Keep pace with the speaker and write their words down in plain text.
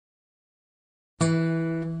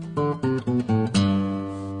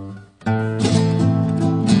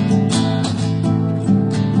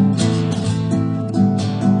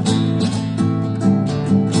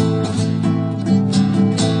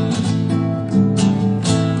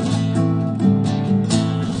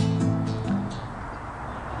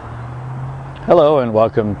Hello and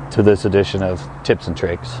welcome to this edition of Tips and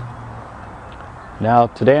Tricks. Now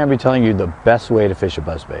today I'm going to be telling you the best way to fish a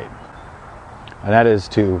buzzbait, and that is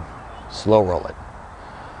to slow roll it.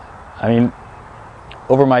 I mean,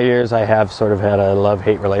 over my years I have sort of had a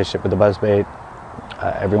love-hate relationship with the buzzbait.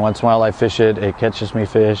 Every once in a while I fish it, it catches me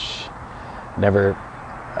fish, never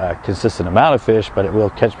a consistent amount of fish, but it will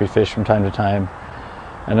catch me fish from time to time,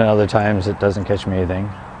 and then other times it doesn't catch me anything.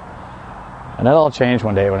 And that all changed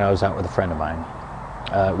one day when I was out with a friend of mine.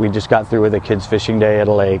 We just got through with a kids fishing day at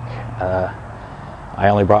a lake. I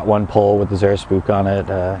only brought one pole with the Zara Spook on it.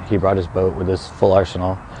 He brought his boat with his full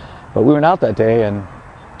arsenal. But we went out that day and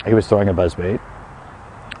he was throwing a buzzbait.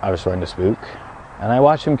 I was throwing the Spook. And I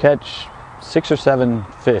watched him catch 6 or 7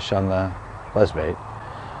 fish on the buzzbait.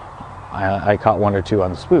 I caught 1 or 2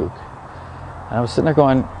 on the Spook. And I was sitting there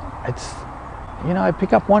going, I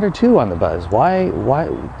pick up 1 or 2 on the buzz.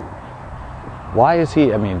 Why is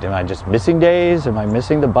he, am I just missing days? Am I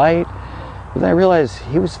missing the bite? But then I realized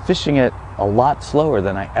he was fishing it a lot slower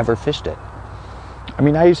than I ever fished it.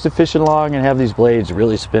 I used to fish it along and have these blades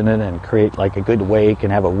really spinning and create like a good wake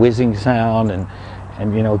and have a whizzing sound and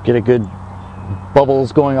get a good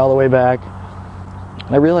bubbles going all the way back.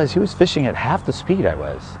 And I realized he was fishing at half the speed I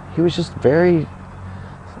was. He was just very,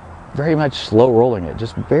 very much slow rolling it,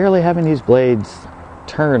 just barely having these blades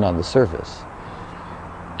turn on the surface.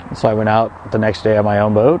 So I went out the next day on my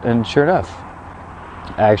own boat, and sure enough,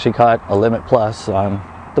 I actually caught a Limit Plus on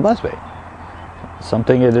the buzzbait.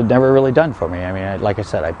 Something it had never really done for me. Like I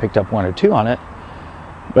said, I picked up 1 or 2 on it,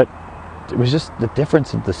 but it was just the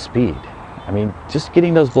difference of the speed. Just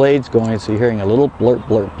getting those blades going, so you're hearing a little blurp,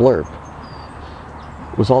 blurp, blurp,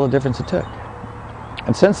 was all the difference it took.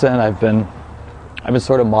 And since then, I've been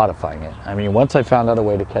sort of modifying it. Once I found out a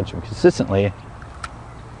way to catch them consistently,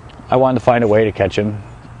 I wanted to find a way to catch them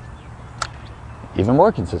even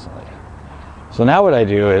more consistently. So now what I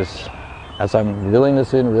do is, as I'm reeling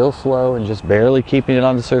this in real slow and just barely keeping it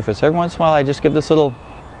on the surface, every once in a while I just give this little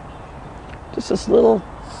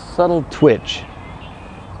subtle twitch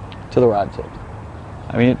to the rod tip.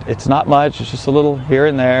 It's not much, it's just a little here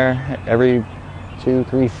and there. Every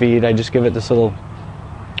 2-3 feet I just give it this little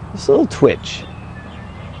twitch,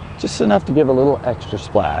 just enough to give a little extra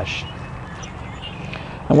splash.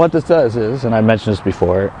 And what this does is, and I mentioned this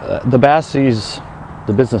before, the bass sees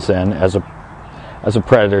the business end as a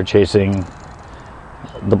predator chasing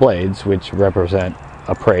the blades, which represent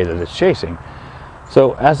a prey that it's chasing.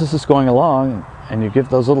 So as this is going along, and you give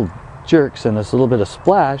those little jerks and this little bit of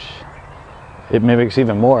splash, it mimics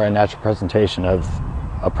even more a natural presentation of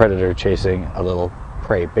a predator chasing a little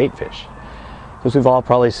prey bait fish. Because we've all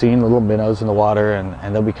probably seen little minnows in the water,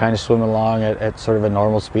 and they'll be kind of swimming along at sort of a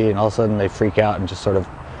normal speed, and all of a sudden they freak out and just sort of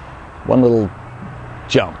one little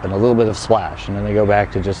jump and a little bit of splash, and then they go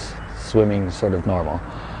back to just swimming sort of normal.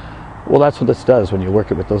 Well, that's what this does when you work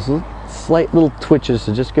it with those slight little twitches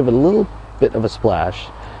to just give it a little bit of a splash.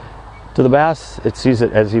 To the bass, it sees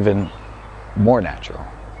it as even more natural.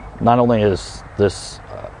 Not only is this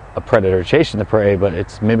a predator chasing the prey, but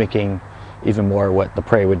it's mimicking even more what the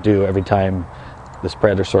prey would do every time this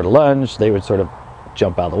predator sort of lunged. They would sort of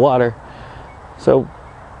jump out of the water. So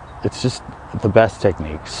it's just the best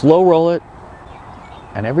technique. Slow roll it,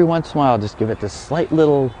 and every once in a while just give it this slight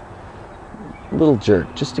little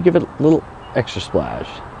jerk, just to give it a little extra splash.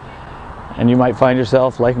 And you might find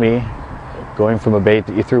yourself, like me, going from a bait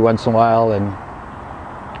that you threw once in a while and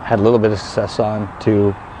had a little bit of success on,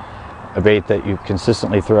 to a bait that you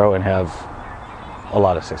consistently throw and have a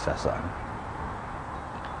lot of success on.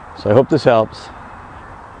 So I hope this helps.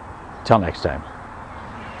 Till next time.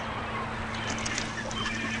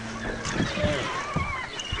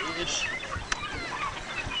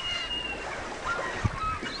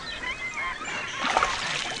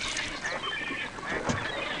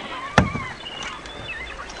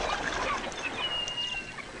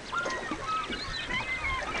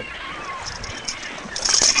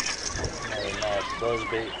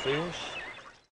 Buzzbait fish.